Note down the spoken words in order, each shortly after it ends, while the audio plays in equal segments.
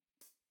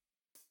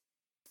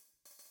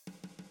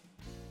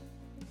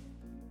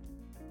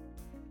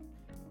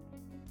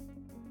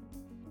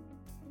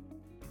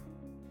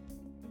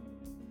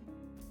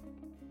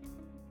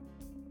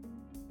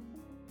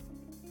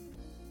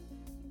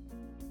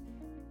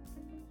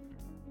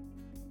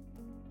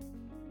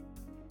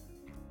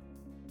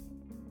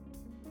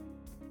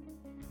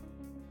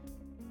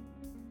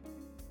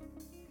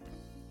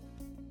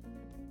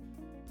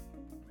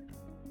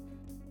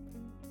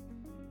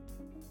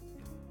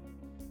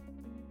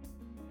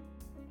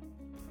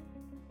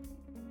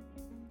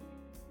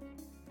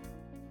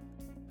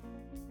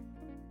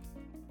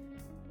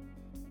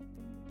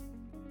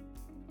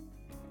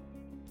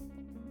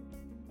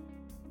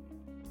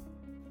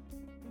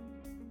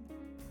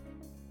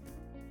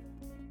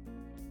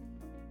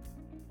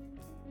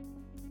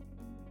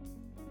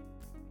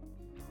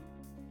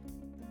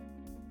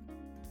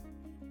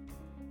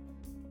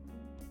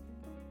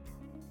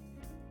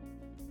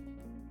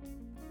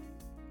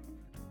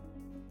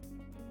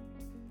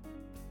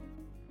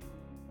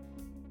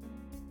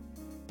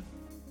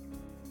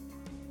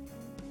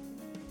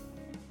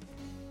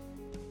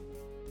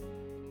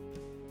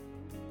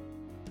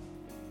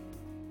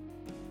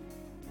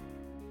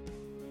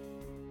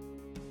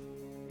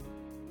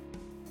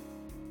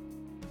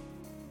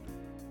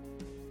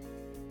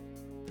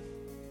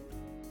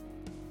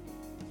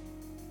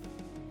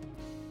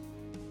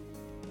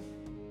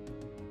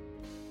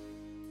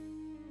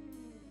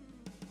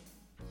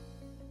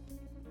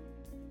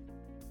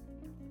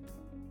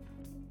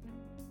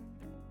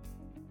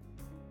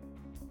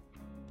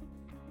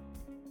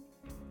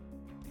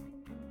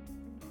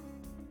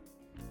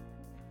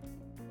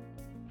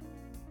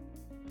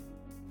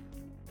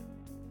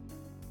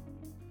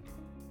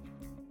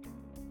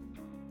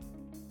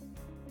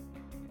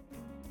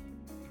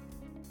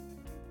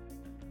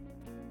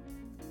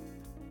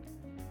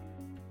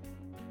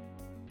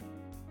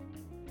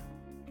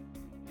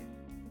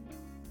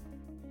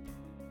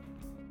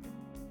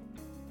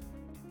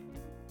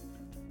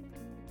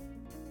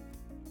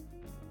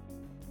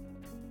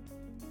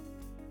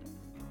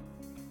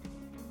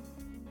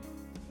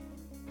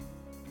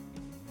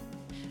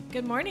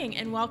Good morning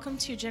and welcome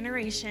to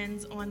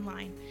Generations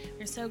Online.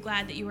 We're so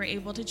glad that you were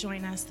able to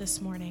join us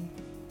this morning.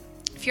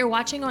 If you're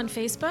watching on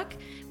Facebook,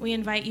 we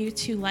invite you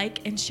to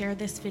like and share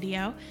this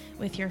video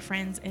with your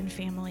friends and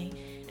family.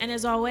 And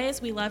as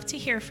always, we love to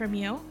hear from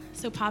you,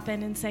 so pop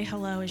in and say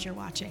hello as you're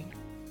watching.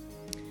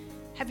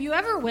 Have you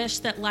ever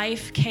wished that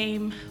life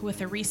came with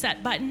a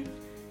reset button?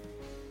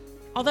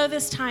 Although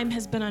this time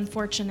has been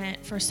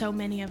unfortunate for so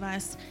many of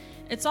us,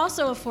 it's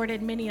also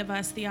afforded many of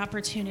us the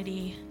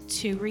opportunity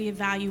to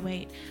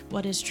reevaluate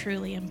what is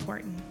truly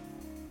important.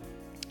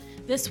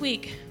 This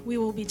week, we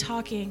will be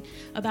talking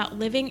about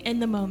living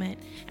in the moment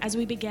as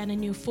we begin a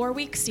new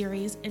 4-week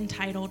series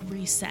entitled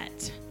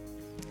Reset.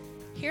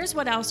 Here's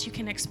what else you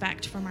can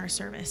expect from our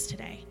service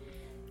today.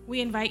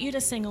 We invite you to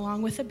sing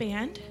along with the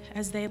band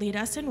as they lead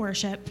us in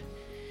worship.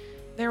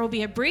 There will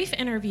be a brief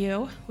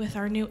interview with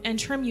our new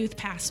interim youth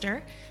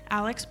pastor,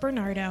 Alex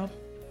Bernardo.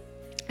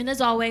 And as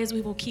always,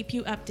 we will keep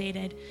you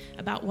updated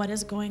about what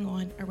is going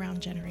on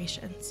around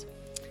Generations.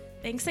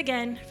 Thanks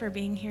again for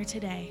being here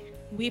today.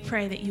 We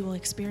pray that you will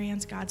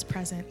experience God's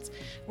presence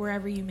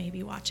wherever you may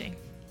be watching.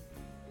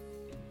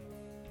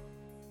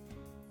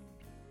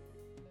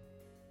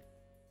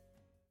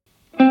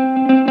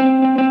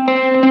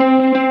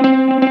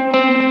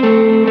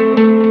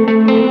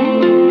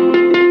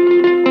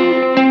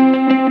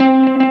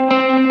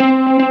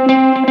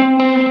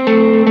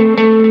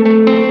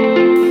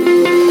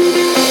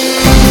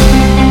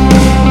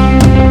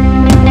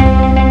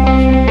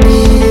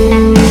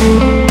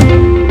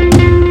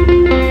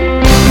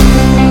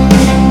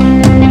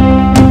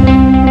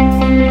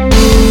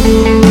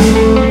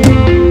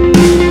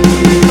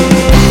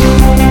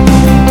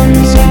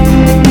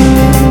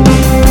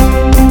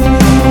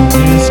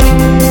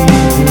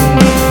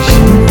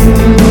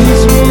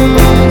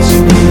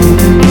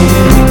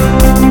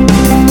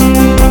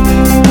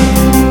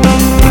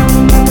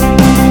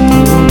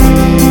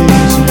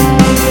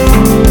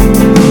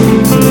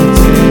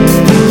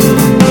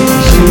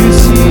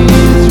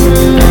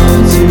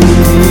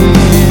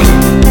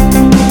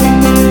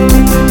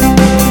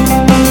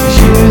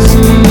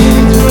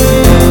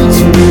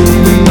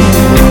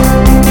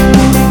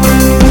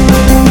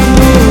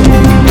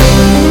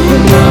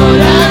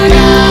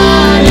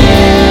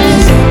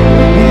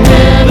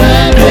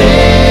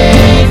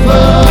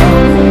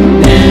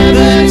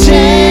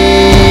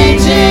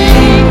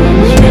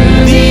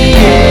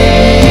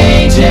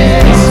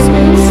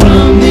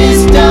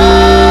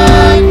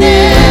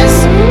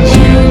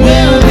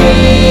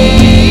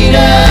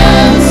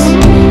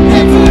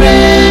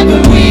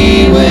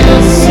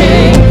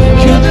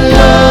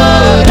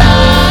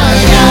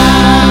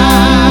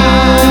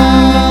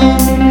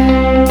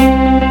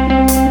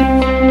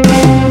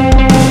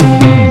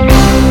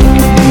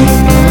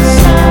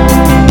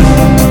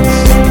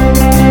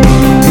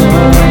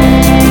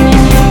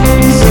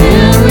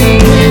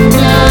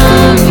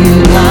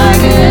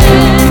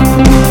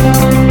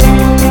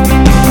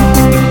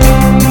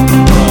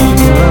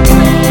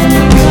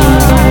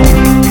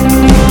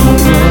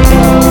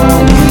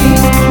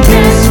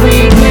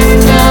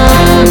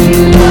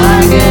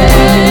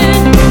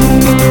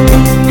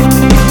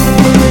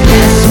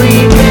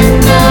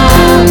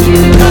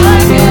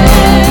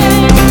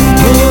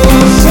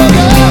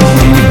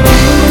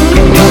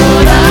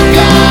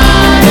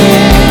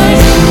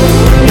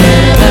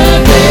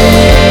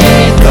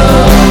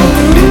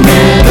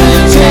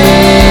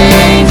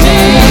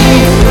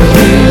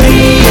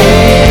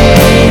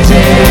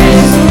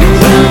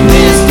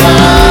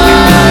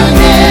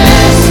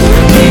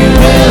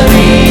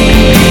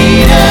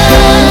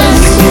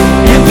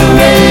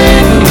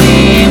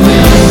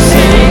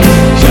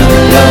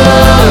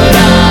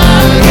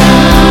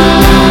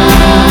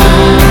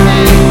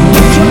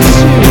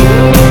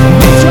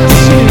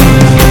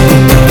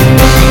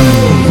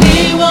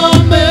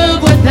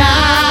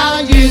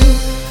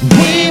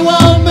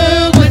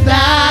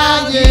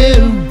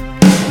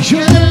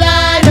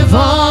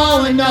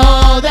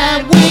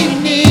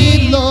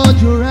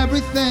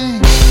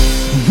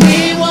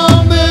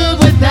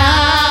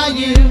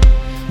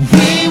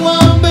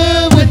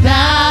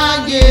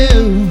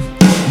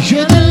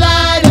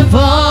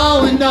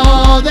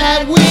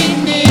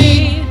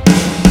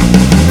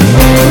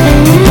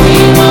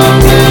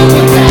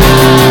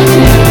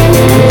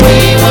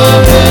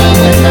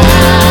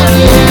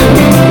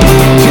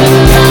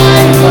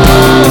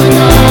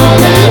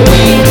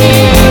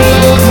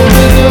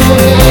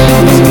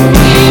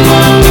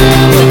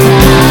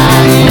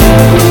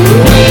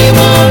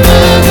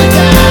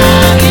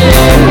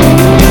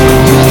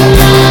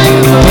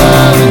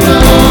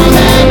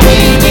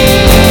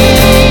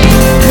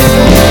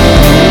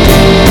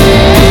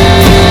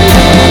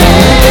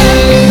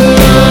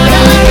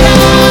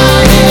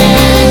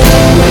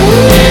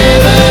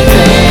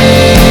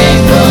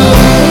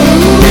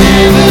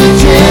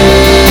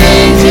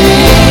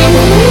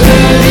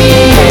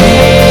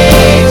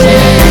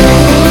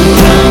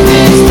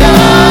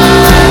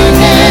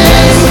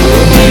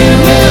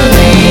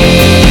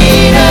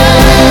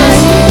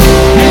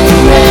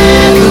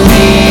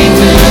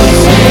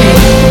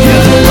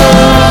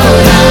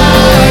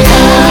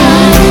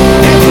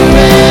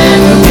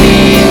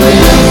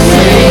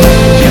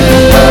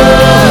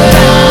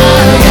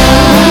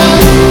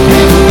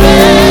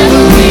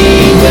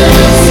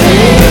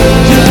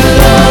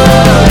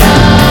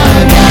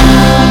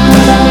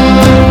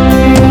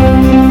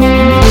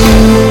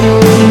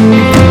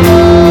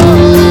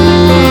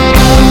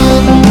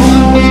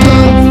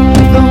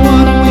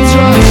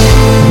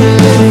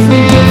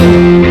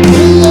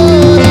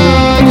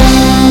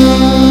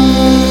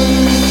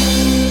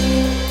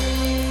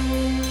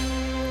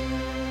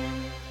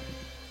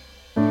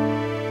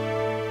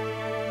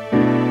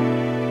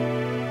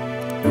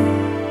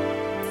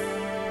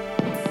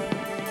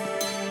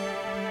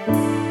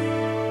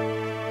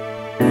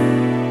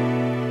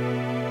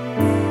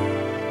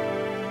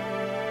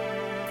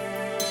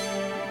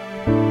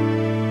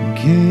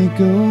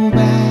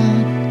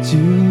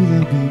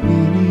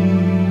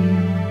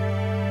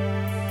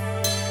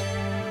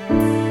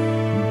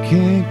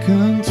 can't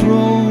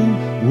control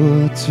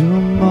what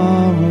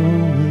tomorrow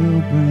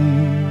will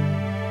bring,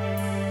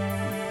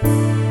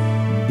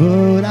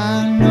 but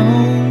I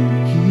know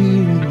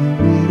here in the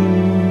middle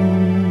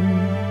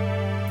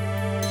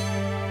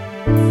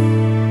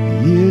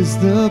is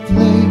the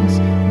place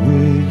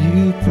where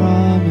you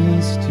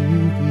promised to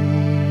be.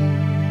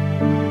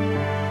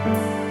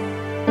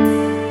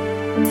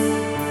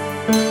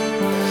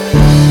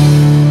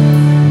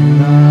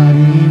 Not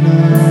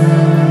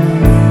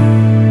enough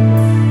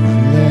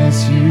unless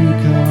you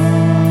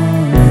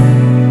come.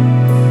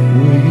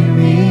 Will you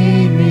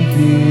meet me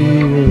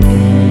here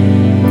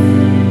again?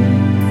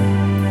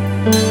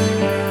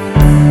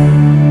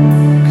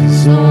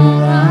 'Cause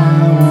all I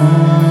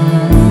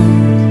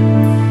want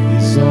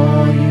is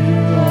all you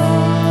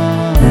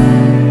are.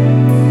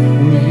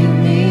 Will you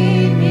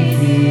meet me here?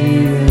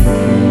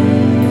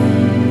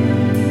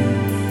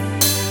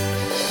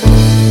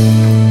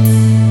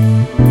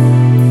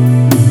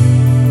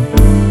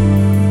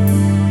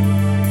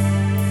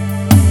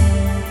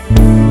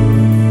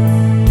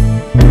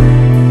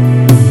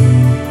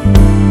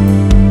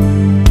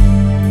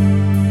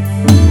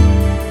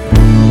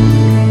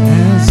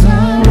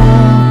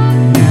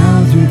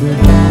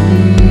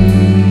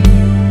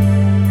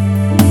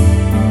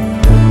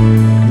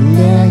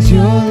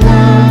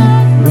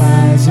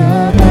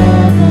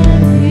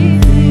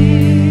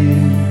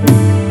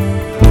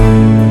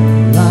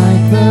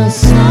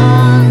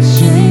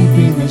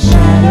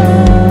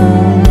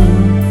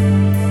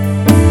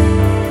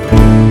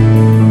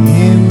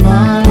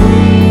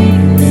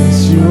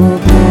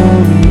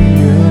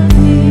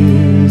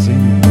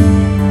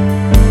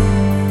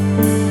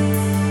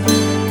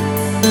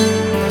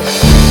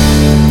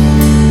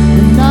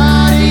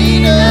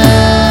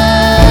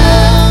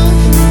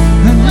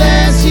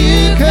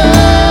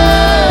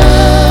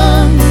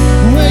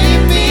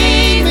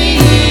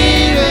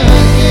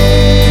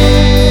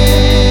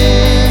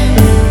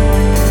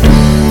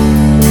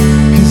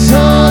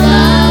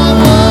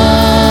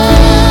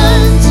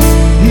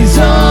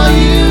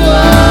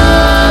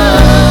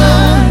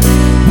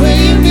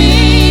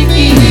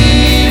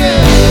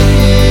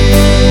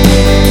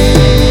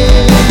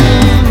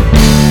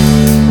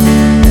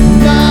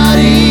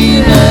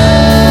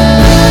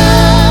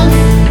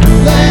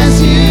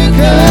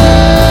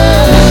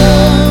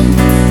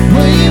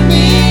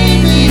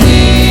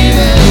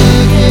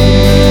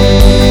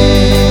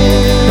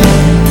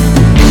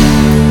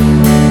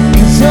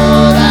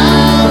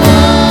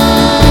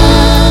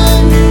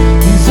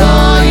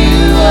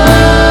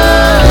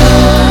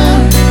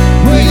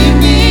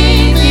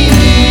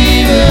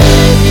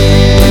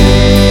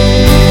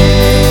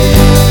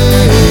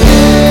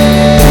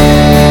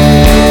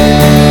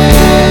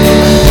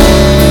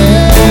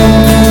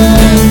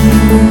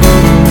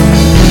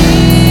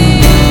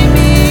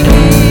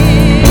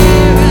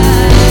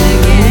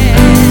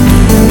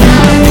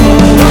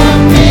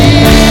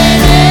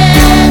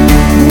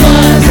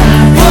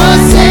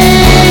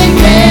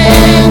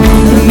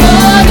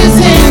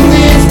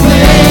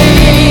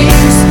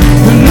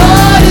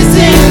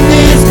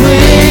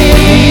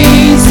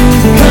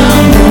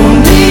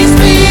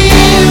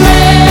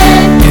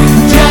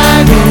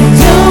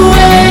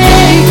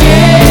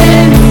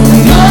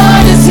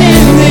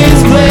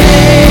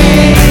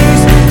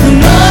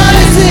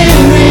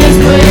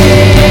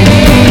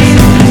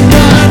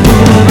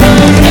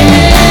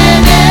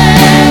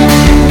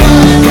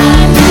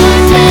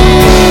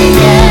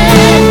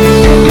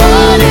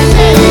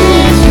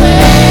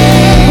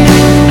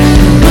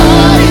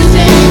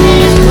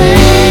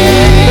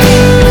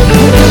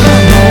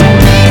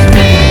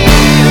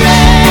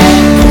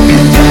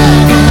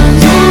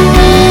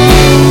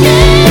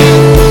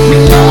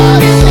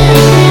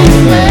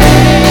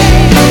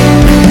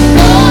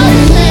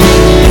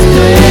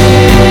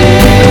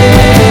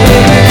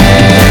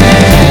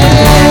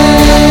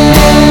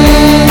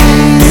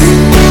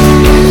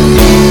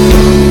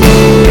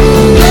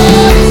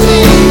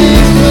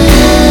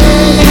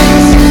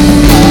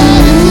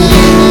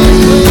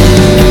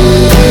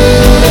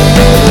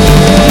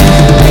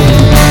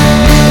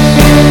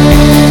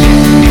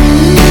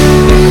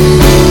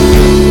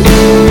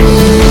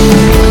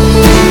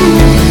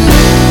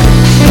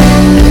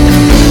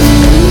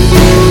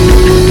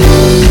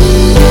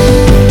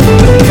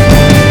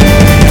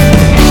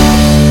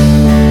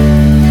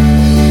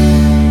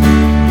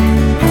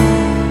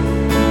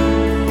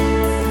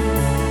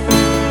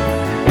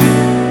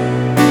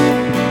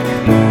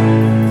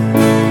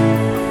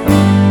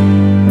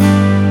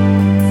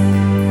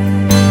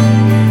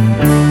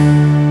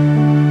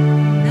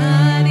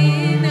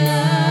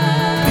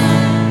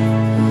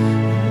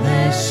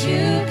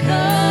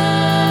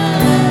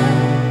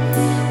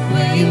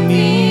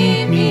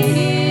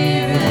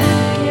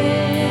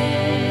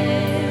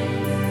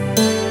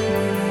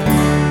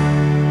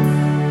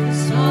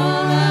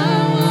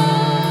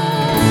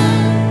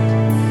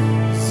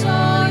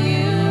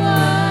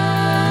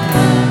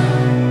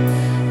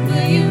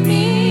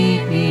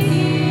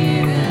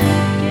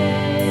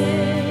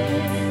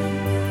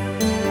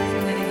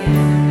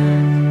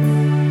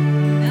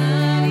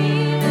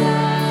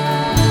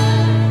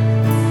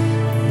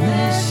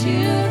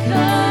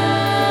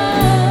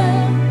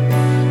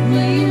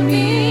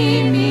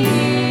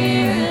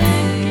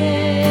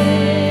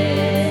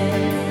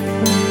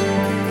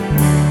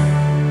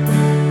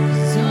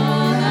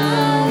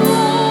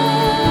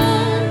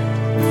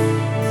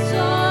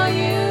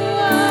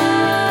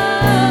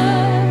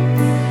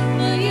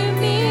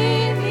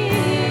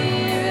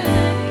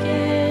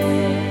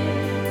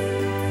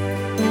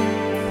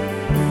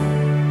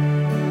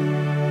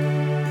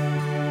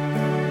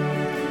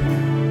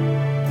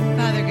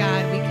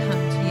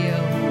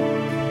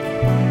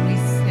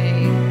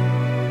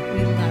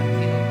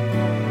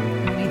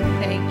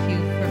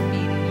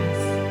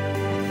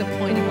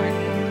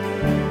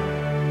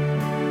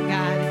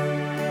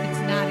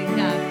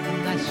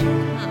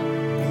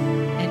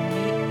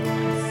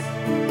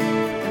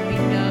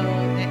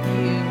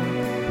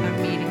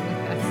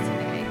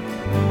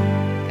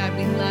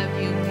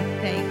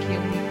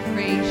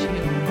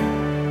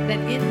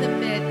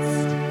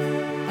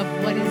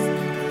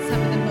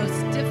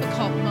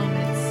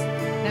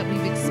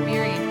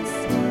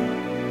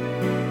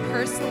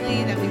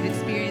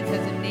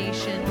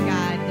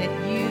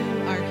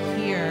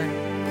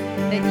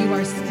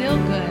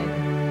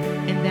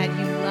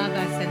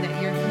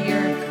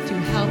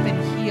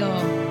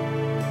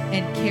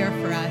 care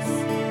for us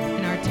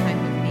in our time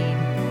of need.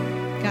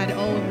 God,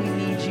 we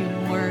need you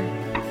more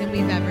than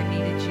we've ever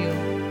needed you.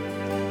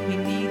 We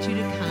need you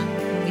to come,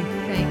 and we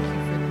thank you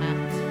for that.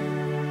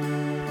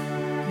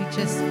 We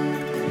just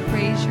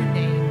praise your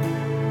name,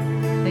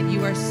 that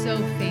you are so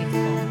faithful,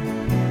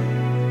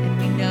 and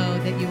we know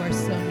that you are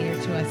so near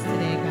to us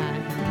today, God.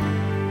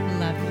 We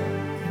love you.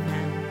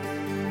 Amen.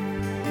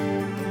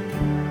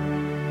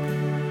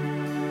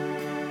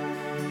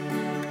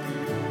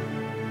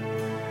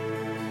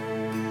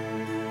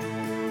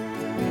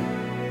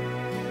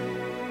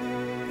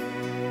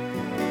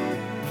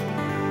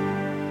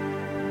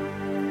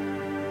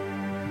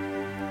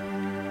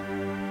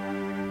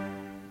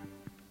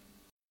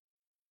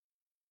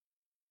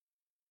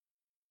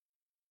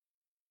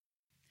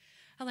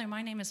 Hello,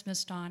 my name is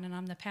Miss Dawn, and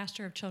I'm the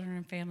pastor of children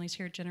and families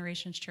here at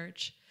Generations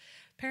Church.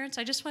 Parents,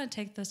 I just want to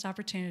take this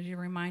opportunity to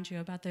remind you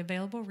about the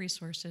available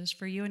resources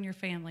for you and your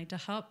family to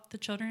help the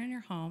children in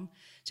your home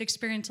to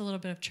experience a little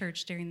bit of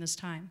church during this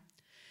time.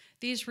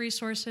 These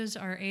resources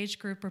are age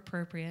group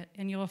appropriate,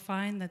 and you will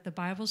find that the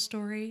Bible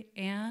story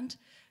and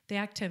the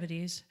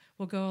activities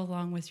will go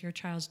along with your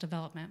child's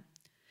development.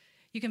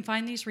 You can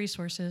find these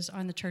resources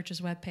on the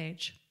church's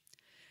webpage.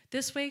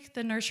 This week,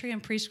 the nursery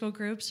and preschool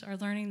groups are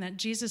learning that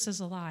Jesus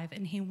is alive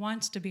and he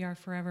wants to be our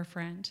forever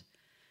friend.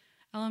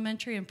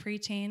 Elementary and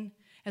preteen,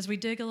 as we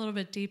dig a little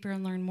bit deeper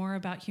and learn more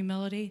about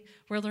humility,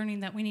 we're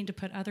learning that we need to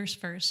put others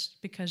first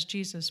because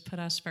Jesus put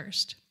us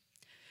first.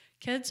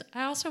 Kids,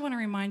 I also want to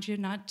remind you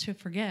not to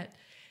forget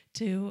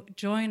to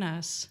join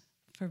us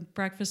for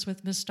breakfast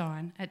with Miss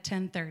Dawn at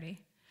 10:30.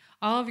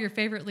 All of your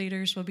favorite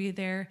leaders will be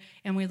there,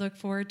 and we look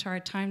forward to our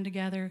time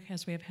together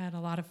as we have had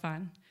a lot of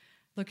fun.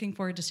 Looking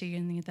forward to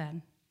seeing you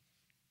then.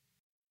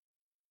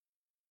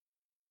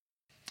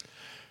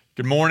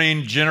 Good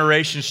morning,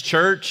 Generations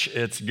Church.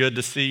 It's good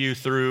to see you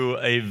through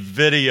a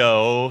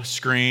video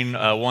screen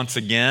once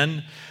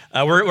again.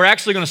 We're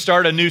actually going to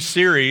start a new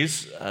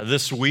series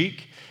this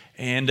week,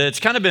 and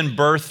it's kind of been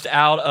birthed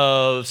out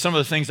of some of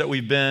the things that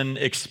we've been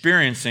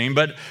experiencing,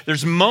 but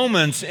there's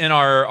moments in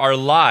our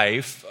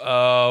life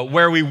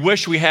where we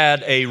wish we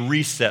had a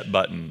reset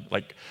button,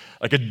 like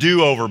a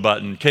do-over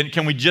button.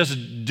 Can we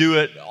just do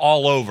it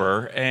all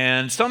over?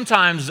 And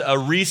sometimes a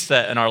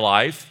reset in our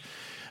life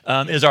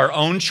is our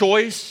own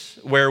choice,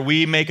 where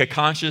we make a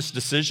conscious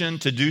decision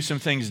to do some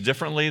things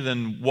differently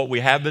than what we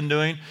have been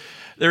doing.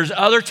 There's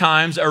other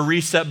times a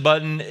reset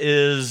button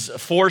is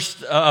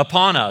forced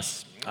upon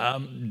us,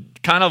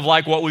 kind of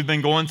like what we've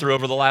been going through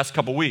over the last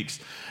couple weeks.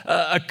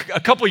 A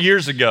couple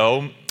years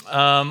ago,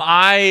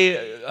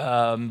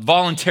 I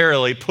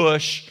voluntarily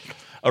pushed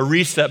a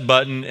reset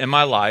button in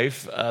my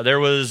life.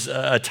 There was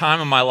a time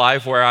in my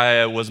life where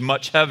I was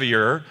much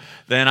heavier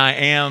than I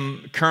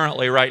am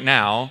currently right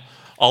now.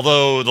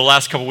 Although the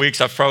last couple weeks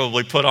I've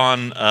probably put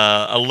on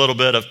a little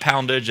bit of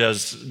poundage,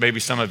 as maybe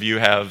some of you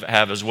have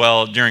as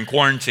well during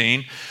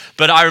quarantine.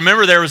 But I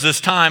remember there was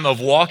this time of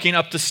walking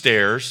up the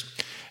stairs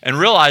and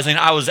realizing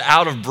I was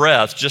out of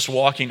breath just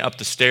walking up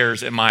the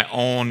stairs in my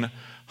own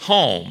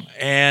home.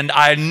 And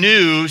I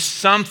knew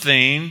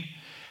something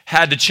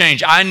had to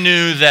change. I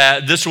knew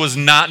that this was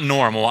not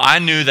normal. I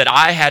knew that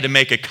I had to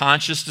make a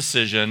conscious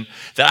decision,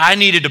 that I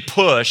needed to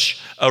push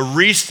a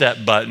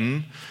reset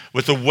button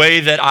with the way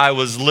that I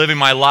was living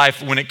my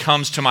life when it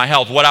comes to my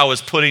health, what I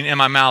was putting in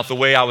my mouth, the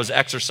way I was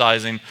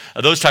exercising,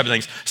 those type of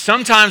things.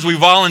 Sometimes we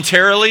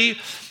voluntarily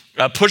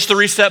push the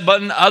reset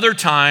button. Other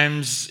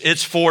times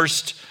it's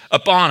forced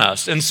upon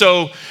us. And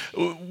so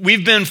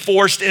we've been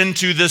forced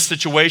into this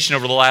situation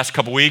over the last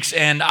couple weeks.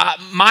 And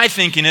my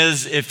thinking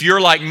is, if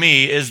you're like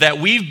me, is that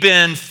we've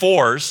been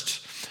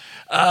forced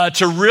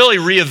to really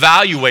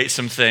reevaluate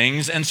some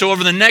things. And so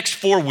over the next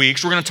 4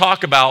 weeks, we're going to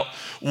talk about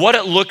what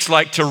it looks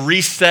like to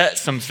reset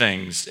some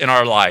things in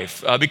our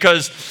life.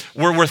 Because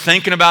we're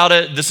thinking about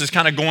it. This is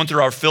kind of going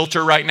through our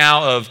filter right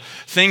now of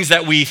things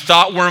that we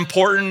thought were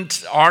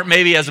important aren't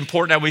maybe as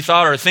important as we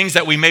thought, or things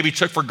that we maybe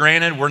took for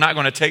granted we're not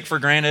going to take for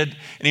granted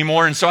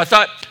anymore. And so I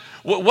thought,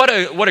 what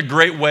a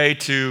great way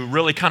to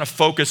really kind of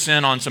focus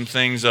in on some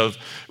things of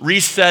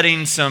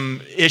resetting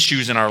some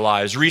issues in our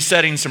lives,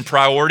 resetting some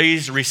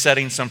priorities,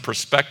 resetting some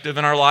perspective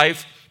in our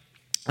life.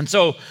 And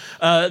so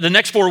the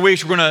next 4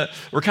 weeks,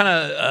 we're kind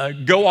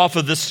of go off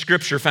of this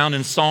scripture found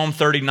in Psalm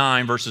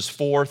 39, verses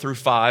 4 through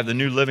 5, the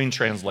New Living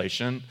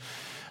Translation.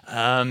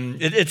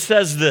 It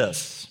says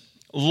this: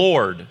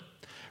 Lord,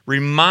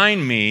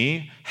 remind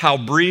me how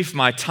brief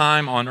my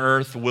time on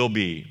earth will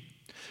be.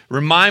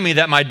 Remind me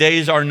that my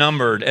days are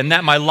numbered and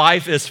that my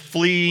life is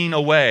fleeing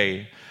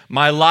away.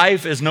 My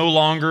life is no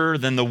longer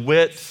than the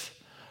width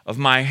of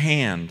my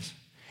hand.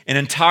 An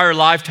entire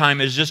lifetime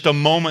is just a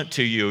moment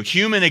to you.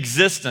 Human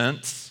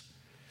existence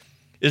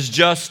is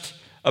just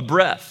a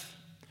breath.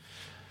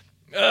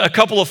 A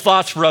couple of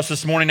thoughts for us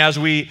this morning as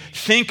we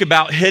think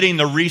about hitting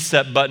the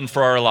reset button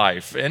for our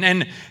life.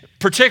 And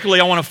particularly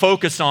I want to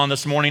focus on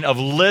this morning of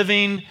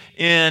living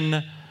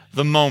in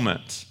the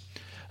moment.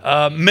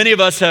 Many of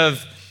us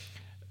have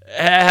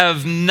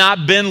have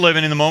not been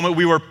living in the moment.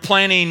 We were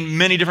planning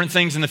many different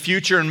things in the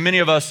future, and many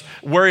of us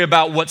worry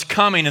about what's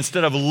coming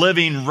instead of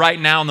living right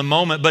now in the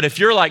moment. But if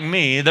you're like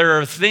me, there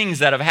are things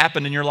that have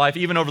happened in your life,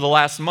 even over the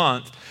last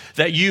month,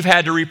 that you've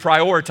had to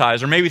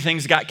reprioritize, or maybe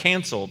things got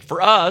canceled.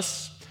 For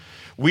us,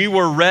 we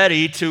were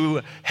ready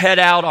to head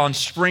out on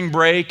spring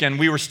break, and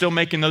we were still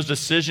making those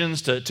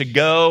decisions to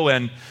go.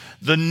 And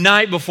the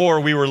night before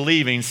we were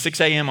leaving,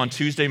 6 a.m. on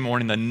Tuesday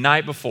morning, the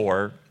night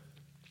before,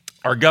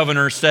 our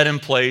governor set in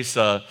place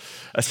a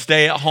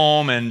stay at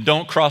home and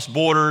don't cross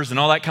borders and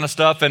all that kind of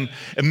stuff. And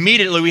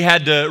immediately we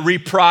had to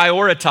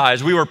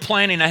reprioritize. We were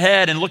planning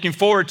ahead and looking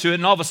forward to it.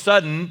 And all of a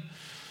sudden,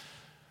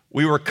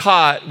 we were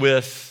caught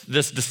with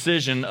this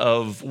decision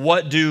of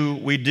what do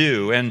we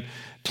do? And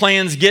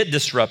plans get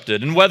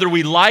disrupted. And whether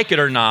we like it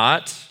or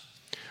not,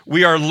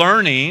 we are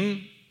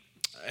learning,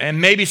 and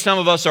maybe some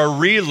of us are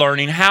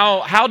relearning,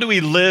 how do we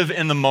live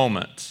in the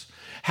moment?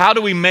 How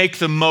do we make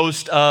the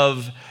most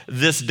of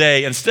this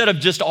day instead of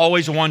just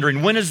always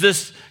wondering, when is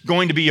this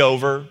going to be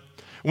over?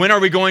 When are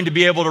we going to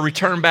be able to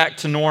return back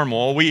to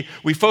normal? We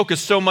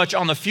focus so much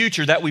on the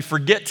future that we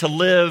forget to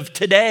live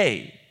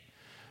today,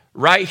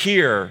 right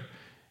here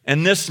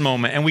in this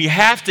moment. And we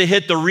have to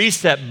hit the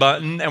reset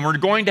button, and we're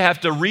going to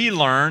have to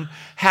relearn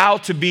how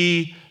to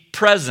be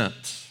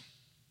present.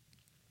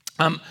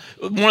 One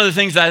of the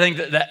things that I think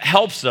that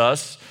helps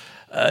us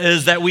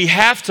is that we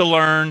have to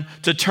learn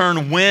to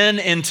turn when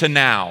into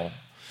now.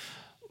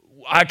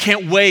 I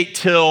can't wait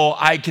till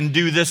I can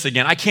do this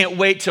again. I can't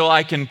wait till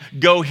I can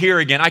go here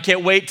again. I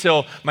can't wait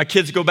till my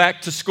kids go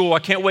back to school. I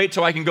can't wait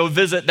till I can go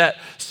visit that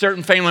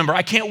certain family member.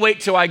 I can't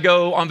wait till I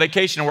go on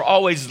vacation. We're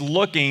always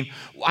looking.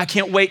 I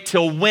can't wait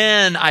till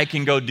when I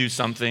can go do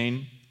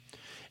something.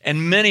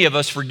 And many of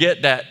us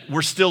forget that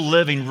we're still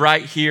living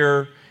right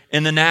here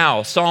in the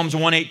now. Psalms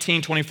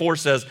 118:24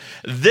 says,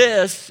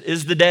 "This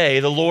is the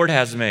day the Lord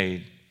has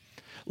made.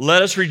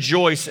 Let us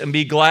rejoice and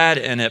be glad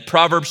in it."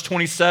 Proverbs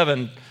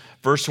 27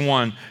 Verse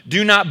 1,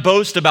 "Do not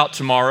boast about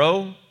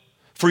tomorrow,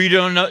 for you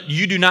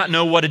do not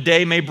know what a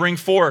day may bring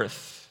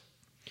forth."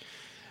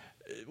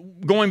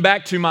 Going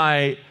back to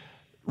my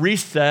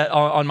reset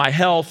on my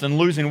health and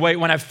losing weight,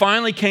 when I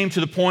finally came to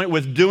the point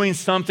with doing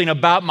something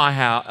about my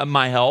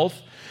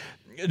health,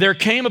 there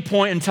came a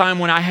point in time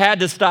when I had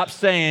to stop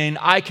saying,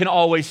 I can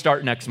always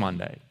start next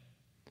Monday.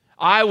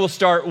 I will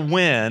start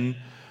when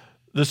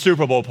the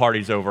Super Bowl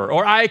party's over,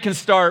 or I can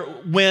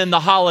start when the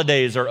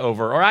holidays are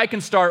over, or I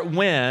can start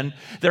when.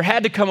 There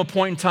had to come a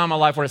point in time in my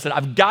life where I said,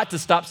 I've got to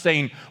stop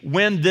saying,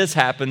 when this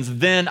happens,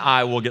 then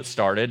I will get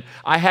started.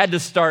 I had to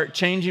start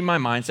changing my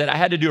mindset. I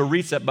had to do a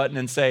reset button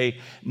and say,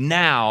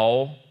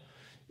 now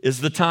is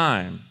the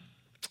time.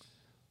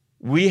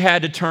 We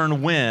had to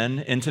turn when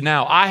into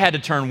now. I had to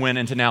turn when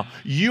into now.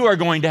 You are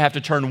going to have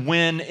to turn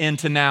when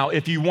into now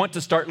if you want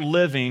to start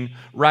living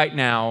right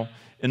now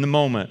in the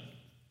moment.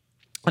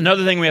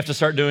 Another thing we have to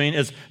start doing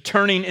is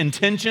turning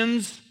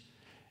intentions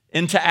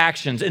into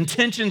actions.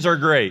 Intentions are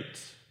great,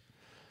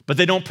 but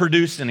they don't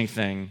produce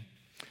anything.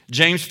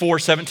 James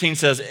 4:17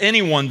 says,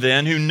 "Anyone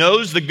then who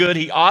knows the good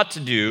he ought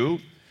to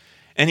do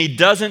and he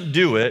doesn't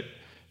do it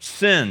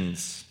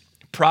sins."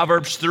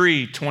 Proverbs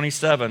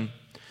 3:27,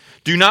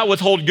 "Do not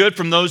withhold good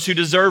from those who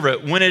deserve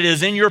it. When it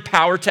is in your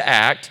power to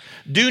act,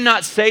 do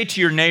not say to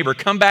your neighbor,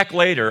 'Come back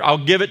later, I'll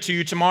give it to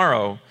you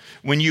tomorrow,'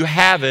 when you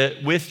have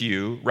it with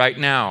you right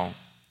now."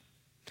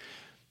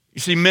 You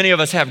see, many of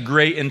us have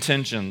great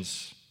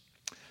intentions.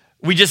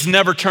 We just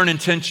never turn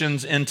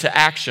intentions into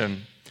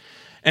action.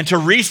 And to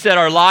reset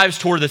our lives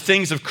toward the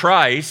things of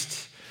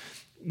Christ,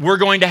 we're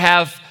going to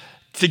have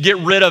to get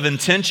rid of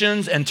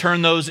intentions and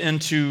turn those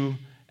into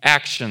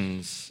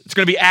actions. It's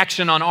going to be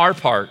action on our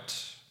part.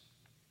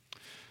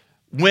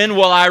 When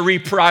will I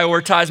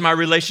reprioritize my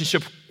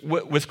relationship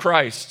with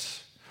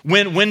Christ?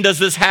 When does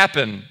this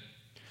happen?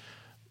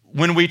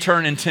 When we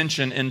turn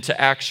intention into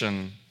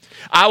action.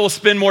 I will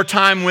spend more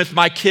time with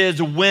my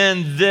kids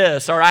when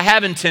this, or I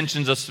have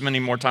intentions of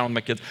spending more time with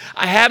my kids.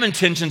 I have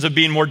intentions of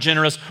being more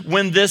generous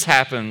when this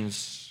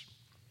happens.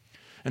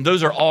 And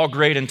those are all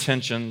great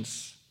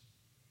intentions,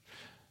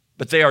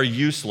 but they are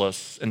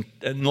useless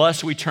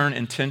unless we turn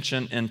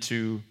intention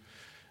into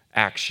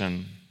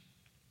action.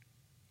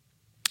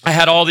 I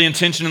had all the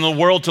intention in the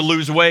world to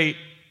lose weight,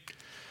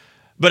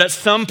 but at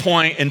some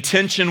point,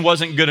 intention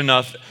wasn't good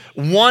enough.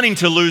 Wanting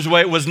to lose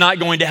weight was not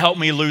going to help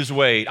me lose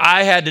weight.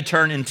 I had to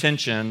turn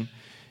intention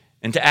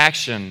into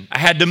action. I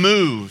had to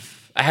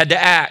move. I had to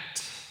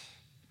act.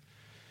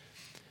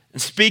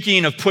 And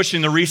speaking of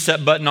pushing the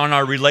reset button on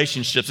our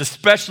relationships,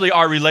 especially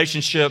our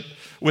relationship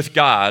with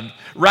God,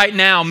 right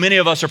now, many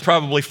of us are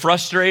probably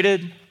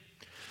frustrated.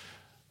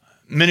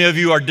 Many of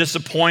you are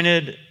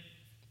disappointed.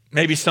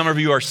 Maybe some of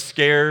you are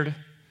scared,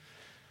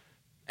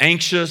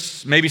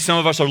 anxious. Maybe some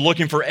of us are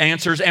looking for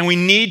answers, and we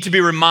need to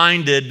be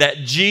reminded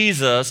that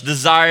Jesus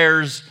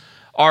desires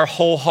our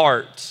whole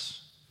heart.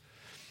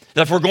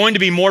 That if we're going to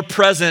be more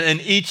present in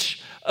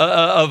each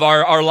of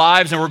our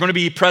lives, and we're going to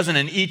be present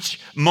in each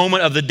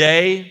moment of the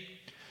day,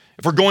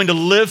 if we're going to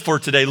live for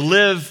today,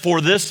 live for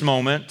this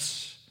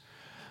moment,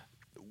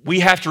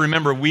 we have to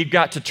remember we've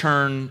got to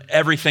turn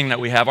everything that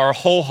we have, our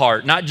whole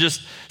heart, not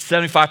just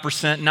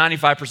 75%,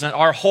 95%,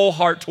 our whole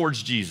heart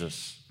towards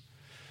Jesus.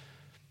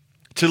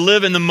 To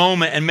live in the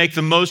moment and make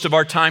the most of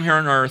our time here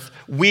on earth,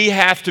 we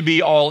have to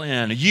be all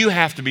in. You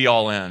have to be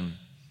all in.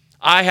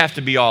 I have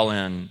to be all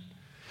in.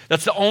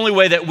 That's the only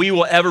way that we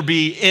will ever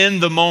be in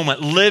the moment,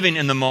 living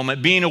in the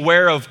moment, being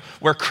aware of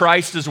where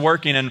Christ is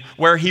working and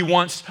where he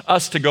wants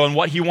us to go and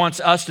what he wants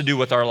us to do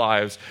with our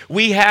lives.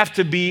 We have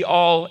to be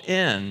all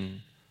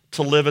in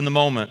to live in the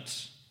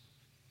moment.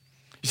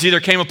 You see, there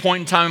came a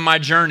point in time in my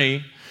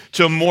journey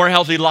to a more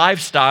healthy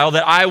lifestyle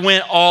that I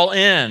went all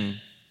in.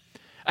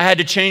 I had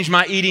to change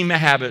my eating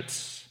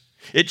habits.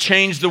 It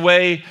changed the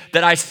way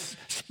that I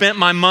spent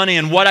my money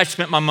and what I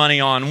spent my money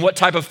on, what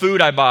type of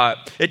food I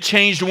bought. It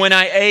changed when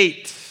I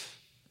ate.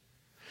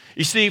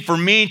 You see, for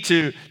me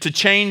to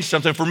change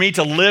something, for me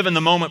to live in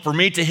the moment, for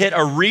me to hit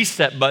a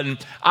reset button,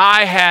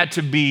 I had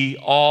to be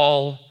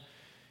all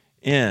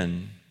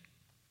in.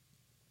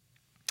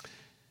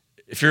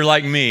 If you're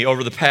like me,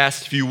 over the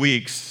past few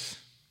weeks,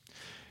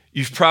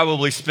 you've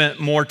probably spent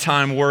more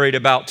time worried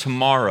about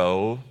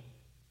tomorrow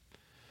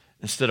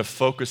instead of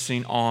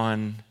focusing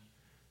on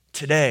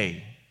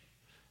today,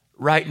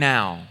 right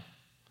now,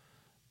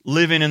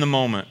 living in the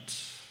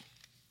moment.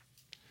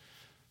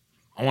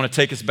 I want to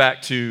take us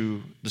back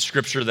to the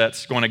scripture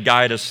that's going to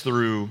guide us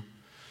through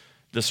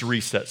this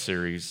reset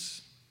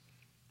series.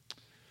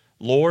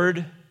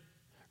 Lord,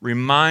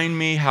 remind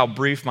me how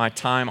brief my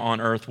time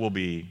on earth will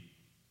be.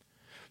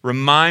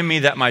 Remind me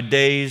that my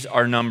days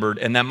are numbered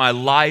and that my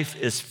life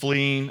is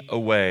fleeing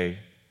away.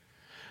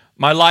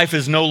 My life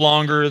is no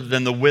longer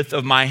than the width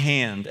of my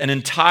hand. An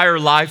entire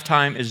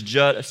lifetime is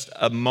just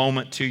a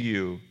moment to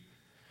you.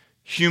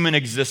 Human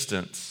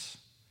existence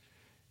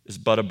is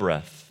but a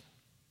breath.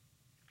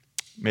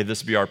 May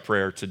this be our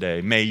prayer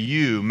today.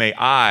 May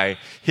I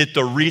hit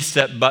the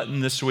reset button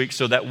this week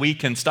so that we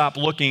can stop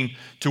looking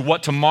to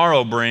what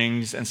tomorrow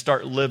brings and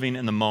start living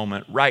in the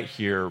moment right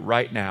here,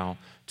 right now,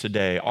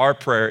 today. Our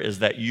prayer is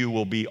that you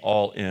will be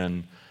all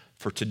in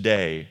for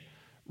today,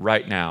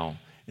 right now,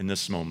 in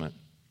this moment.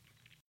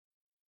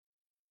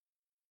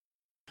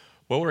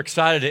 Well, we're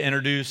excited to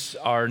introduce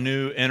our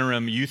new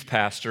interim youth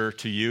pastor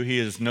to you. He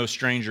is no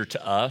stranger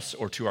to us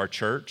or to our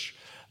church.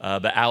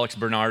 But Alex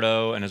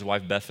Bernardo and his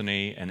wife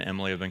Bethany and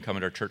Emily have been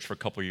coming to our church for a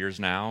couple years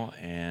now,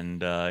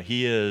 and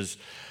he is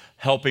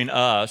helping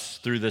us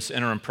through this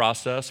interim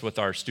process with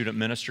our student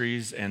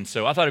ministries. And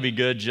so I thought it'd be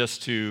good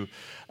just to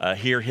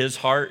hear his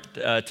heart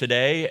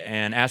today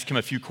and ask him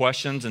a few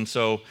questions. And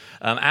so,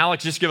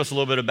 Alex, just give us a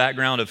little bit of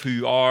background of who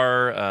you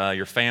are,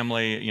 your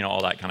family,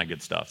 all that kind of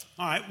good stuff.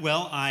 All right.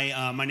 Well,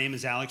 my name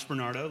is Alex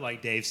Bernardo,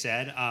 like Dave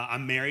said.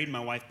 I'm married. My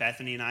wife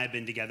Bethany and I have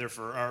been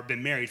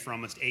been married for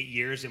almost 8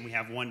 years, and we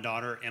have one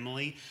daughter,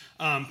 Emily.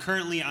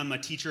 Currently, I'm a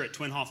teacher at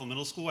Twin Hawthorne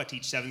Middle School. I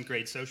teach 7th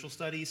grade social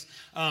studies.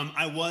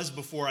 I was,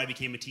 before I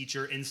became a teacher,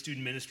 in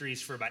student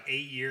ministries for about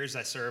 8 years.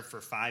 I served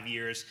for 5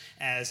 years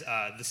as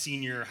the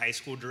senior high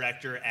school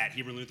director at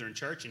Hebron Lutheran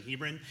Church in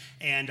Hebron,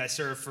 and I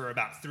served for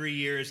about 3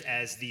 years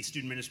as the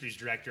student ministries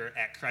director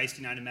at Christ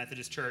United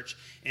Methodist Church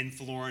in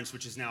Florence,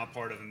 which is now a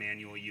part of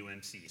Emmanuel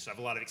UMC. So I have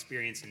a lot of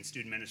experience in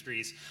student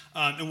ministries,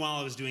 and while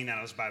I was doing that,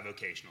 I was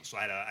bivocational. So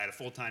I had a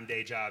full-time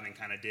day job and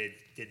kind of did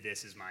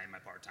this as my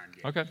part-time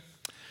gig. Okay.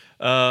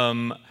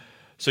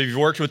 So you've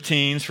worked with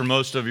teens for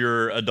most of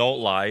your adult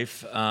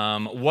life.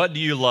 What do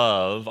you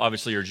love?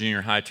 Obviously, you're a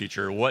junior high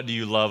teacher. What do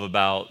you love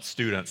about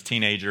students,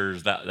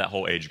 teenagers, that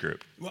whole age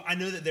group? Well, I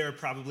know that there are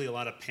probably a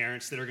lot of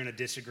parents that are going to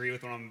disagree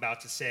with what I'm about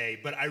to say,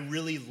 but I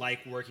really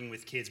like working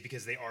with kids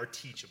because they are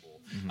teachable.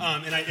 Mm-hmm.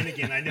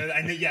 And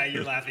I know, yeah,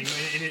 you're laughing,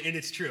 and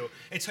it's true.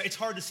 It's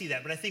hard to see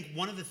that, but I think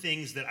one of the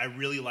things that I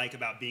really like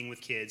about being with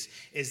kids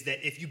is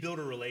that if you build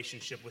a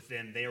relationship with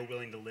them, they are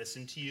willing to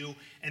listen to you,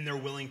 and they're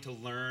willing to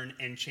learn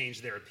and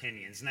change their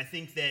opinions. And I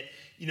think that,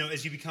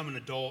 as you become an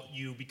adult,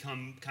 you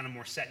become kind of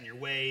more set in your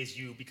ways,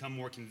 you become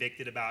more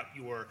convicted about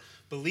your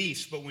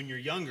beliefs, but when you're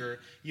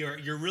younger,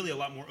 you're really a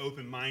lot more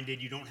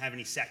open-minded, you don't have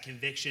any set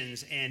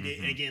convictions, and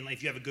again,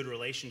 if you have a good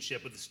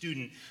relationship with a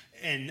student,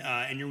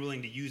 and you're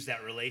willing to use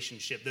that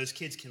relationship, those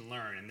kids can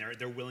learn, and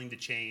they're willing to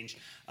change,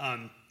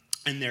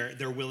 and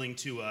they're willing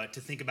to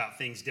think about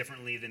things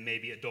differently than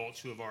maybe adults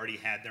who have already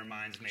had their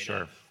minds made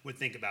up would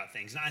think about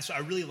things. And so I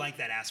really like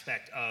that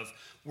aspect of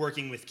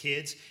working with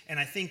kids, and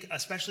I think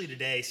especially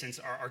today, since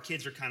our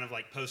kids are kind of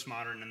like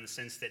postmodern in the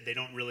sense that they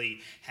don't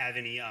really have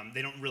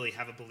they don't really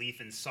have a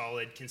belief in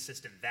solid,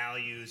 consistent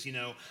values.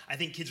 I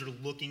think kids are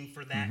looking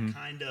for that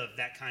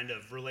kind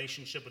of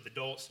relationship with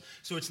adults.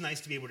 So it's nice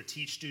to be able to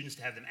teach students,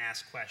 to have them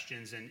ask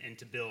questions, and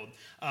to build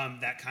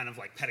that kind of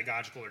like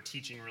pedagogical or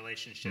teaching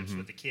relationships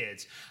with the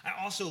kids.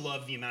 I also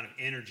love the amount of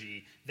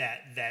energy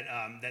that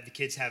the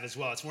kids have as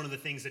well. It's one of the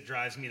things that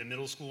drives me to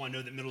middle school. I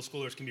know that middle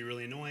schoolers can be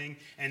really annoying,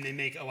 and they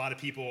make a lot of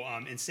people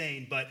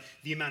insane, but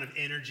the amount of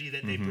energy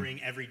that they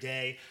bring every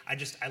day, I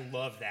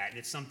love that. And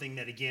it's something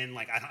that, again,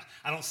 like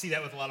I don't see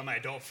that with a lot of my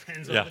adult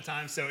friends all the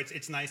time, so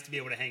it's nice to be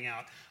able to hang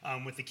out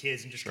with the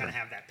kids and just kind of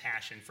have that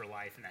passion for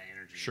life and that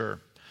energy. Sure.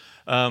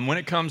 When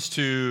it comes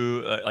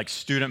to like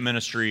student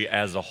ministry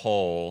as a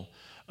whole,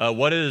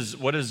 what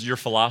is your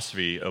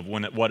philosophy of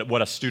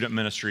what a student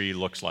ministry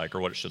looks like, or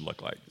what it should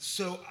look like?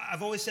 So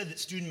I've always said that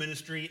student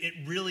ministry,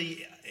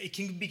 it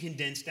can be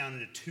condensed down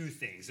into two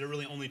things. There are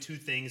really only two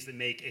things that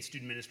make a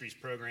student ministries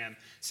program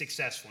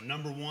successful.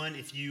 Number one,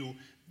 if you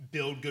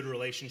build good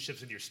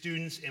relationships with your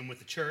students and with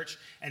the church,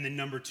 and then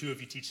number two, if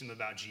you teach them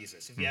about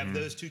Jesus. If you have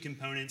those two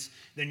components,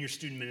 then your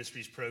student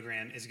ministries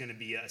program is going to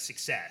be a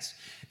success.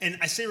 And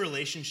I say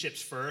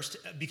relationships first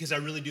because I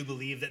really do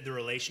believe that the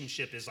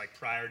relationship is like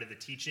prior to the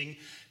teaching.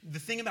 The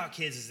thing about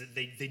kids is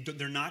that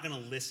they're not going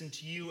to listen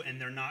to you, and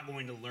they're not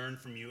going to learn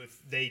from you if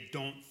they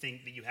don't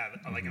think that you have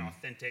like an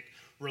authentic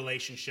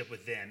relationship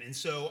with them. And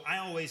so I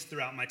always,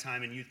 throughout my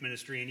time in youth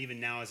ministry and even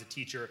now as a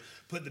teacher,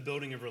 put the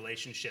building of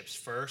relationships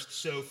first.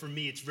 So for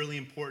me, it's really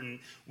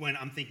important when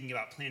I'm thinking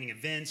about planning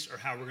events or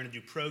how we're going to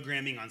do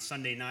programming on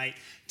Sunday night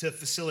to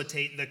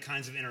facilitate the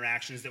kinds of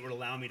interactions that would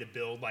allow me to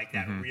build like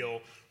that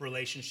real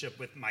relationship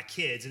with my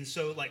kids. And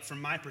so like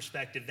from my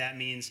perspective, that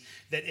means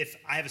that if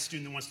I have a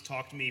student that wants to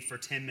talk to me for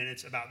 10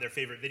 minutes about their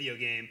favorite video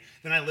game,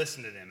 then I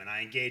listen to them and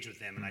I engage with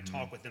them and I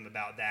talk with them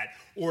about that.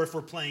 Or if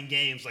we're playing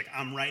games, like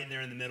I'm right there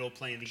in the middle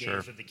playing the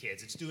games with the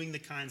kids. It's doing the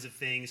kinds of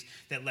things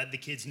that let the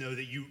kids know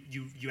that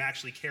you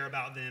actually care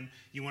about them,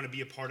 you want to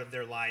be a part of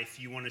their life,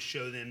 you want to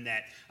show them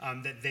that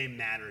that they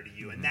matter to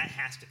you, and that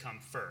has to come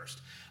first.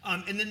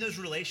 And then those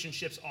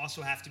relationships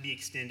also have to be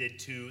extended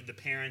to the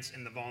parents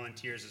and the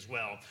volunteers as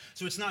well.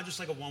 So it's not just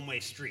like a one-way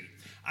street.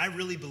 I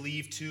really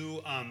believe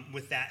too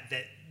with that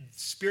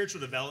spiritual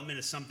development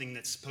is something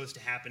that's supposed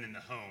to happen in the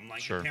home.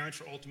 Like the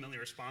parents are ultimately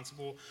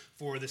responsible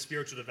for the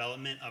spiritual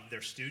development of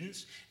their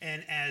students.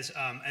 And as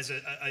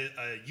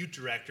a youth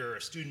director or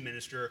a student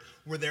minister,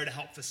 we're there to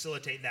help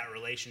facilitate that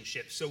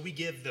relationship. So we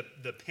give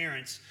the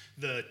parents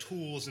the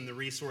tools and the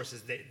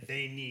resources that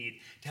they need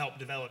to help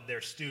develop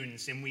their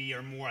students. And we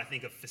are more, I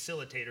think, of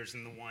facilitators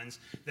than the ones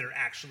that are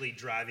actually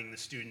driving the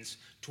students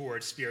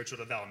towards spiritual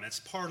development. It's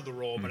part of the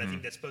role, but I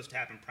think that's supposed to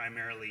happen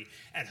primarily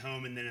at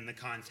home and then in the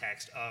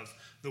context of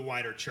the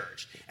wider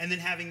church. And then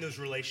having those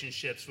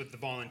relationships with the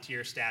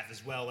volunteer staff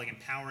as well, like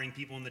empowering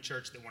people in the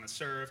church that want to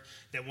serve,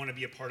 that want to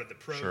be a part of the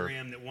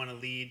program, that want to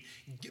lead,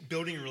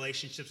 building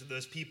relationships with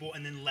those people,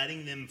 and then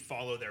letting them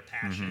follow their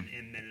passion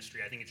in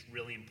ministry. I think it's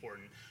really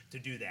important to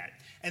do that.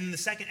 And then the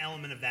second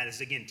element of that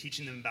is, again,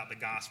 teaching them about the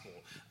gospel.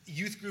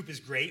 Youth group is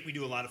great. We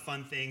do a lot of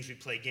fun things. We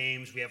play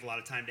games. We have a lot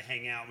of time to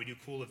hang out. We do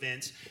cool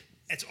events.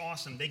 It's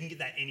awesome. They can get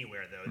that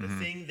anywhere, though. The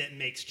thing that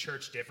makes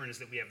church different is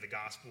that we have the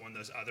gospel and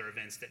those other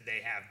events that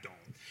they have don't.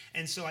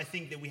 And so I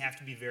think that we have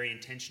to be very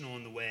intentional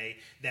in the way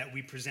that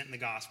we present the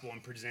gospel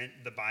and present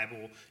the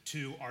Bible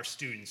to our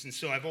students. And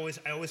so I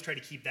always try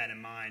to keep that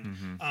in mind.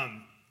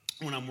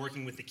 When I'm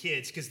working with the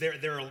kids, because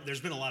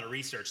there's been a lot of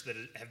research that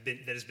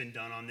has been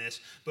done on this,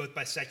 both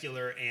by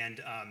secular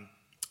and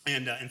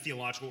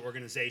theological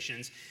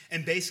organizations.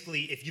 And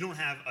basically, if you don't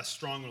have a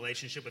strong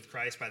relationship with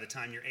Christ by the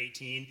time you're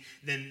 18,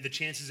 then the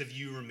chances of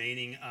you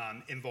remaining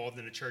involved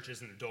in the church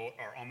as an adult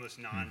are almost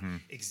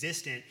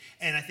non-existent.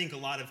 And I think a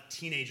lot of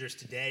teenagers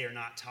today are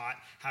not taught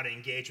how to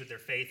engage with their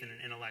faith in an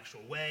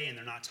intellectual way, and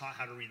they're not taught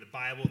how to read the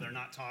Bible. They're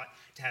not taught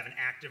to have an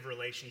active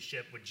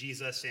relationship with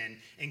Jesus and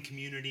in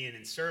community and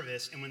in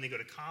service. And when they go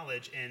to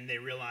college and they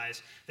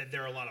realize that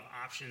there are a lot of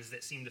options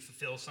that seem to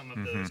fulfill some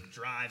of those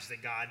drives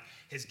that God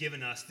has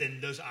given us, then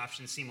those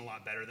options seem a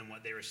lot better than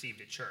what they received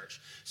at church.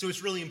 So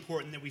it's really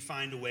important that we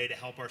find a way to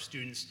help our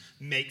students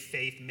make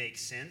faith make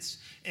sense,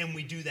 and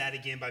we do that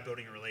again by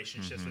building a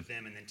relationship with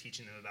them and then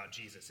teaching them about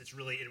Jesus. It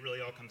really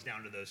all comes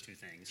down to those two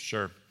things.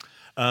 Sure.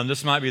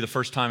 This might be the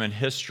first time in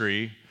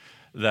history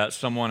that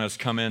someone has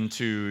come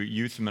into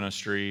youth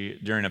ministry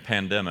during a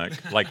pandemic,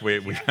 like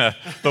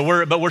but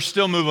we're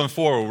still moving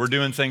forward. We're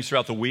doing things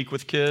throughout the week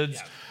with kids.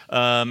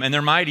 Yeah. And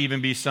there might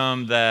even be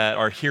some that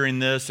are hearing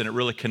this and it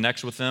really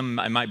connects with them.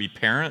 It might be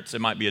parents,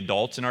 it might be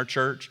adults in our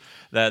church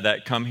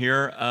that come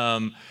here.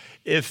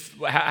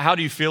 How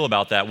do you feel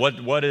about that?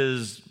 What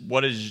is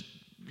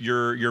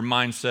your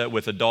mindset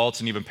with adults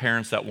and even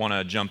parents that want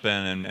to jump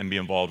in and be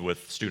involved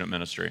with student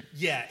ministry?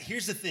 Yeah,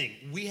 here's the thing.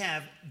 We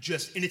have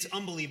and it's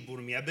unbelievable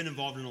to me. I've been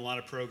involved in a lot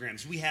of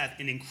programs. We have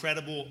an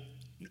incredible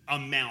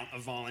amount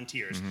of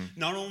volunteers.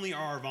 Not only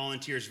are our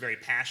volunteers very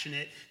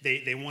passionate,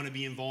 they want to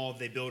be involved,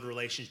 they build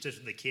relationships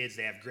with the kids,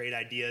 they have great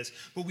ideas,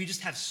 but we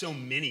just have so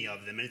many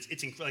of them. And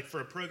it's like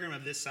for a program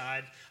of this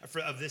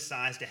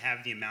size to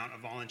have the amount of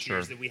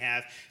volunteers that we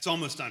have, it's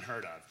almost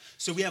unheard of.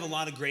 So we have a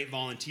lot of great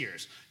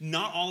volunteers.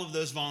 Not all of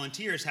those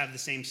volunteers have the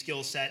same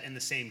skill set and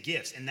the same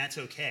gifts, and that's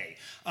okay.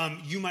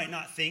 You might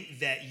not think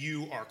that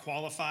you are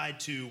qualified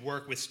to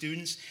work with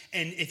students,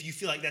 and if you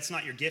feel like that's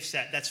not your gift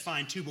set, that's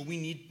fine too, but we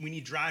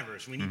need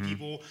drivers. We need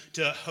people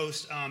to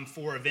host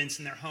for events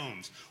in their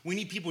homes. We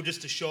need people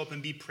just to show up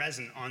and be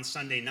present on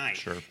Sunday night.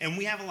 Sure. And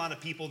we have a lot of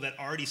people that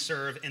already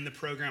serve in the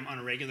program on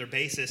a regular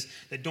basis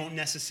that don't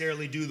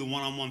necessarily do the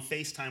one-on-one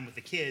FaceTime with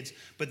the kids,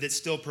 but that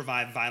still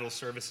provide vital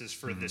services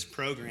for this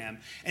program.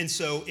 And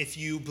so if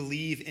you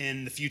believe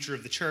in the future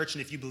of the church,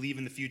 and if you believe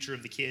in the future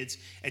of the kids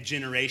at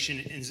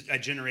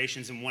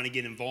Generations and want to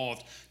get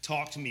involved,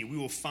 talk to me. We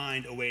will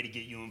find a way to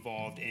get you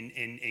involved and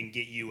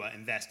get you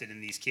invested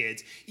in these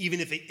kids, even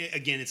if,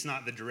 it's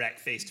not the direct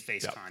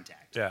face-to-face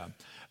contact. Yeah.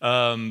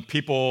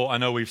 People, I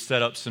know we've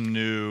set up some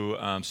new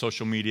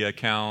social media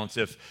accounts.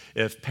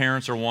 If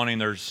parents are wanting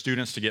their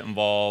students to get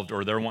involved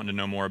or they're wanting to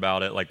know more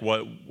about it, like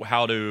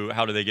how do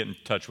they get in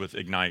touch with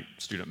Ignite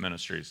Student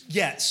Ministries?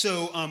 Yeah,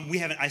 so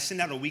I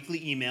send out a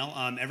weekly email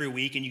every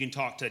week, and you can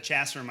talk to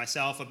Chasser and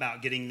myself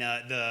about getting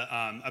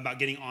about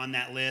getting on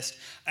that list.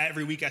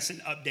 Every week I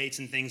send updates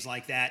and things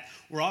like that.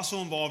 We're also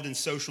involved in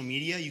social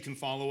media. You can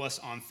follow us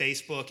on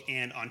Facebook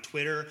and on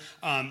Twitter.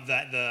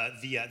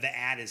 The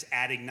ad is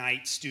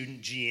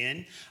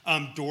 @IgniteStudentGN.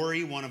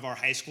 Dory, one of our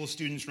high school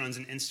students, runs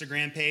an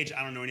Instagram page.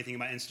 I don't know anything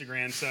about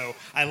Instagram, so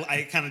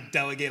I kind of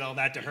delegate all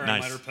that to her.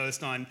 Nice. And let her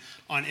post on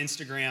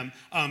Instagram.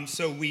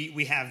 So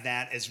we have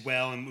that as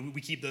well, and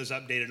we keep those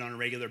updated on a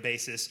regular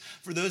basis.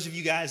 For those of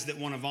you guys that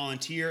want to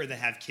volunteer or that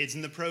have kids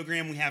in the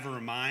program, we have a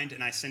Remind,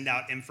 and I send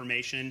out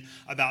information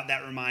about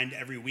that Remind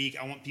every week.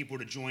 I want people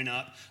to join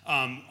up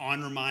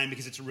on Remind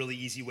because it's a really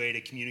easy way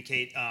to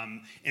communicate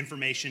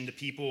information to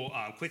people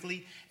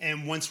quickly.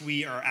 And once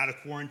we are out of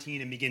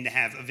quarantine and begin to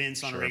have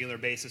events on a regular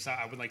basis,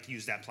 I would like to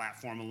use that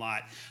platform a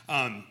lot.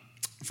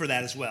 For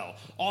that as well.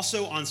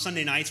 Also, on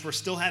Sunday nights, we're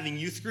still having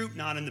youth group,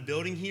 not in the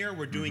building here.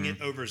 We're doing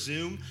it over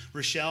Zoom.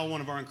 Rochelle,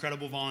 one of our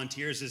incredible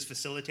volunteers, is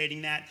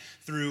facilitating that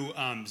through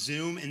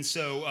Zoom. And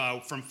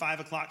so from 5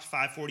 o'clock to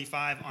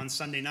 5:45 on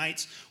Sunday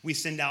nights, we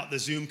send out the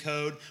Zoom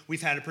code.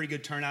 We've had a pretty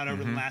good turnout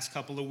over the last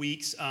couple of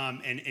weeks,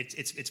 and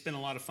it's been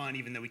a lot of fun,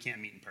 even though we can't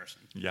meet in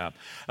person. Yeah.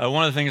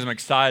 One of the things I'm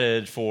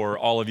excited for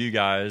all of you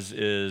guys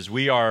is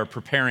we are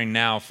preparing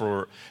now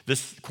for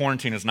this.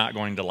 Quarantine is not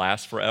going to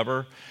last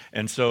forever.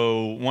 And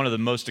so one of the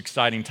most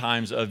exciting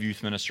times of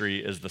youth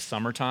ministry is the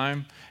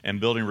summertime and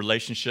building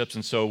relationships.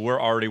 And so we're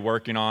already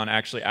working on,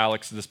 actually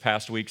Alex this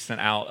past week sent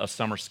out a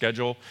summer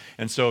schedule.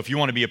 And so if you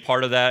want to be a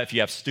part of that, if you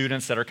have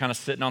students that are kind of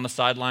sitting on the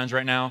sidelines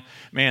right now,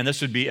 man,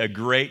 this would be a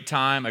great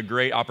time, a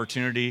great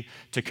opportunity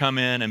to come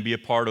in and be a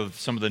part of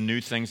some of the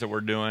new things that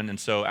we're doing. And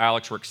so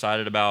Alex, we're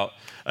excited about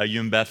you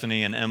and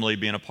Bethany and Emily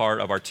being a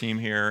part of our team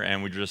here.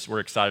 And we're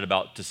excited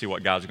about to see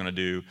what God's going to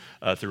do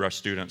through our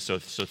students. So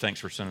thanks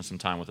for spending some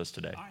time with us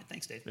today. All right,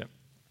 thanks, Dave. Yep.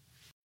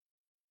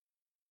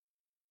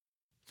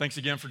 Thanks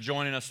again for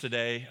joining us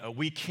today.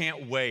 We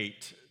can't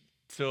wait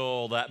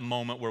till that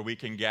moment where we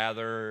can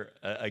gather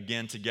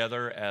again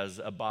together as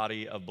a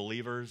body of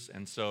believers.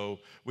 And so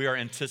we are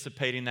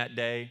anticipating that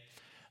day.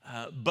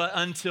 But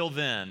until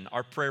then,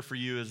 our prayer for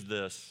you is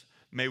this.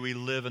 May we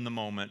live in the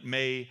moment.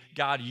 May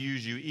God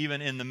use you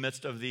even in the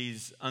midst of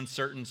these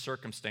uncertain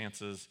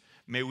circumstances.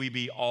 May we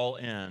be all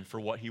in for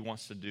what he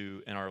wants to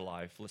do in our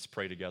life. Let's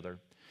pray together.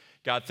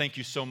 God, thank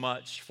you so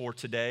much for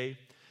today.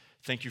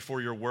 Thank you for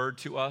your word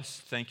to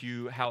us. Thank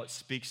you how it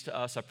speaks to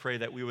us. I pray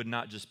that we would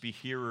not just be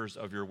hearers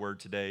of your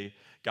word today,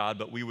 God,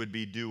 but we would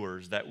be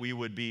doers, that we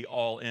would be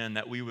all in,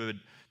 that we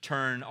would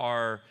turn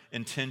our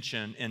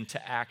intention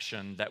into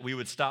action, that we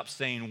would stop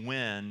saying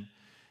when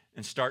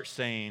and start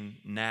saying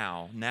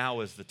now.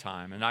 Now is the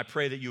time. And I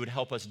pray that you would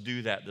help us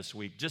do that this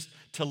week, just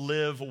to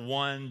live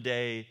one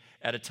day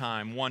at a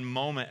time, one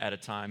moment at a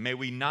time. May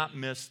we not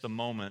miss the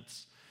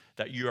moments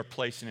that you are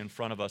placing in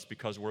front of us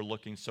because we're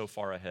looking so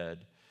far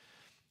ahead.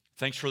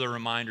 Thanks for the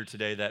reminder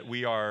today that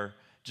we are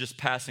just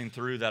passing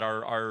through, that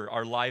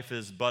our life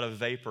is but a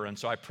vapor. And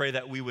so I pray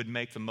that we would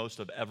make the most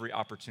of every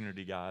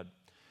opportunity, God.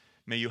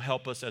 May you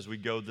help us as we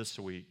go this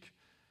week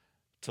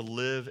to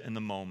live in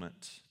the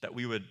moment, that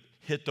we would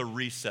hit the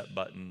reset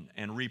button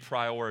and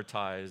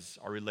reprioritize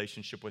our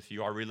relationship with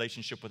you, our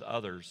relationship with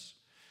others.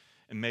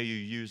 And may you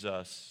use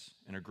us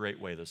in a great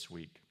way this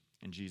week.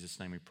 In Jesus'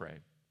 name we pray.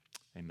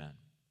 Amen.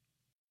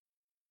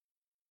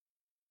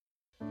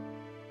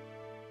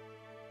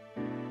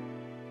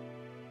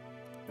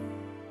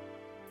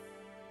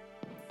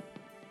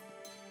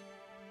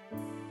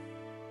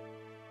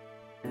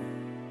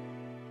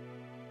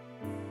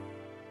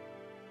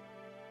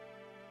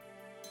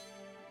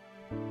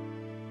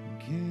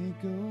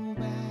 Can't go